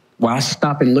where I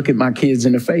stop and look at my kids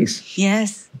in the face.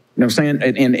 Yes. You know what I'm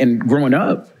saying? And growing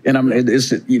up, and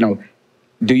it's, you know,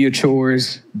 do your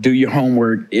chores, do your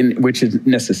homework, which is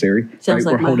necessary. Sounds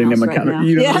like We're holding them accountable. Right,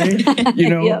 you know what I mean? You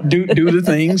know, do the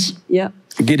things,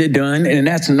 get it done, and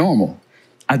that's normal.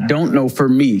 I don't know for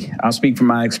me, I'll speak from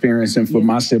my experience and for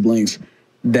my siblings,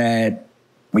 that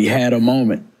we had a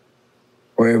moment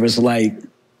where it was like,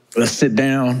 let's sit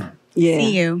down.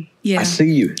 See you. I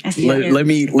see you. I see you. Let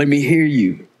me hear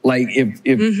you. Like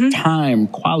if time,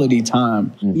 quality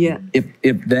time,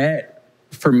 if that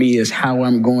for me is how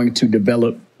I'm going to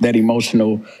develop that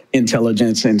emotional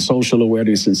intelligence and social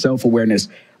awareness and self-awareness,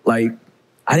 like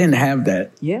I didn't have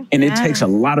that. And it takes a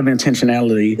lot of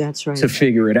intentionality to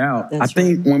figure it out. I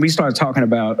think when we start talking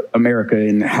about America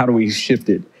and how do we shift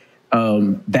it,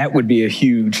 that would be a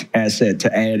huge asset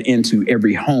to add into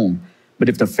every home. But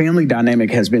if the family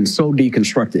dynamic has been so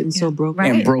deconstructed and so broken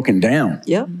and broken down,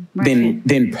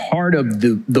 then part of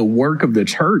the work of the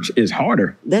church is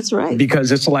harder. That's right.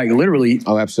 Because it's like literally,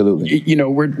 absolutely. You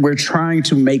know, we're trying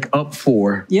to make up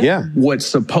for what's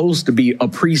supposed to be a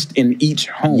priest in each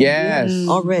home.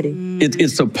 Already.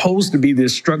 It's supposed to be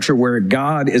this structure where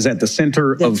God is at the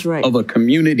center of a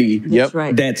community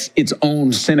that's its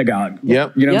own synagogue. You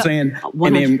know what I'm saying? 100%.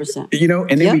 And then, you know,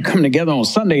 and then we come together on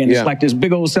Sunday and it's like this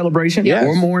big old celebration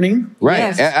or mourning.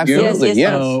 Absolutely. You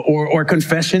know, or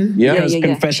confession. Because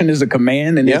confession is a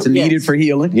command and it's needed for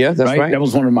healing. That's right. That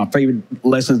was one of my favorite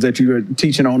lessons that you were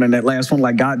teaching on in that last one.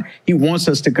 Like God, he wants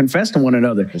us to confess to one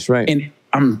another. That's right. And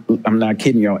I'm not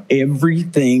kidding y'all.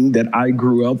 Everything that I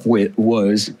grew up with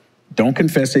was don't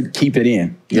confess it, keep it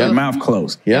in. Keep your mouth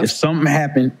closed. If something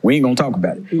happened, we ain't gonna talk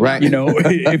about it. You know,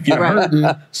 if you're hurting,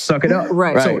 suck it up.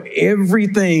 So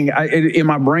everything in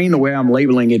my brain, the way I'm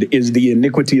labeling it is the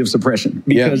iniquity of suppression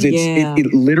because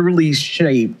it literally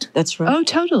shaped. That's right. Oh,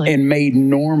 totally. And made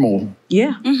normal.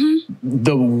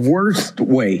 The worst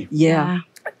way.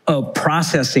 Of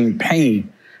processing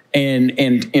pain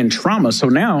and trauma. So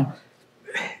now,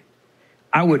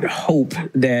 I would hope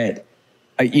that.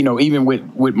 You know, even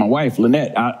with my wife,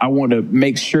 Lynette, I want to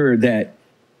make sure that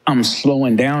I'm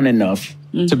slowing down enough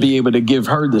to be able to give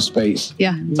her the space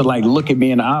to like look at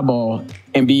me in the eyeball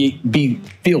and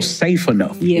feel safe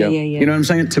enough. You know what I'm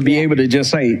saying? To be able to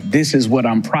just say, this is what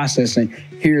I'm processing.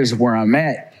 Here's where I'm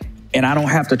at. And I don't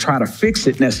have to try to fix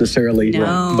it necessarily,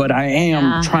 but I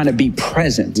am trying to be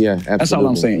present. Absolutely. That's all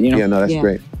I'm saying. You know? No, that's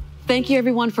great. Thank you,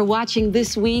 everyone, for watching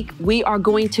this week. We are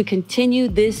going to continue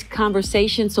this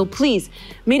conversation, so please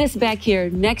meet us back here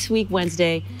next week,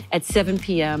 Wednesday at 7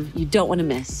 p.m. You don't want to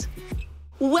miss.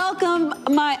 Welcome,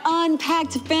 my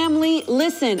Unpacked family.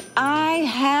 Listen, I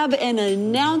have an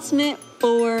announcement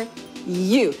for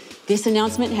you. This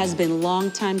announcement has been a long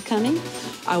time coming.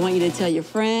 I want you to tell your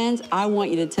friends. I want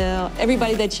you to tell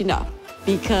everybody that you know,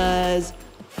 because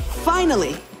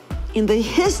finally, in the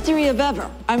history of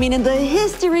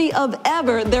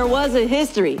ever, there was a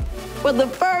history. For the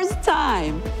first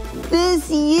time this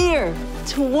year,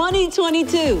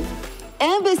 2022,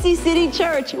 Embassy City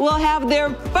Church will have their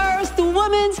first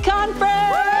women's conference.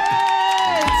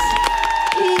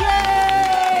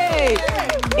 Yay!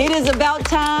 It is about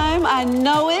time, I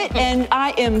know it, and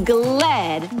I am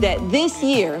glad that this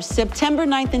year, September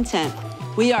 9th and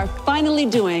 10th, we are finally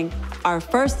doing our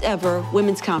first ever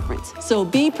women's conference. So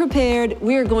be prepared.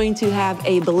 We are going to have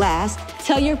a blast.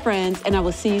 Tell your friends, and I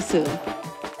will see you soon.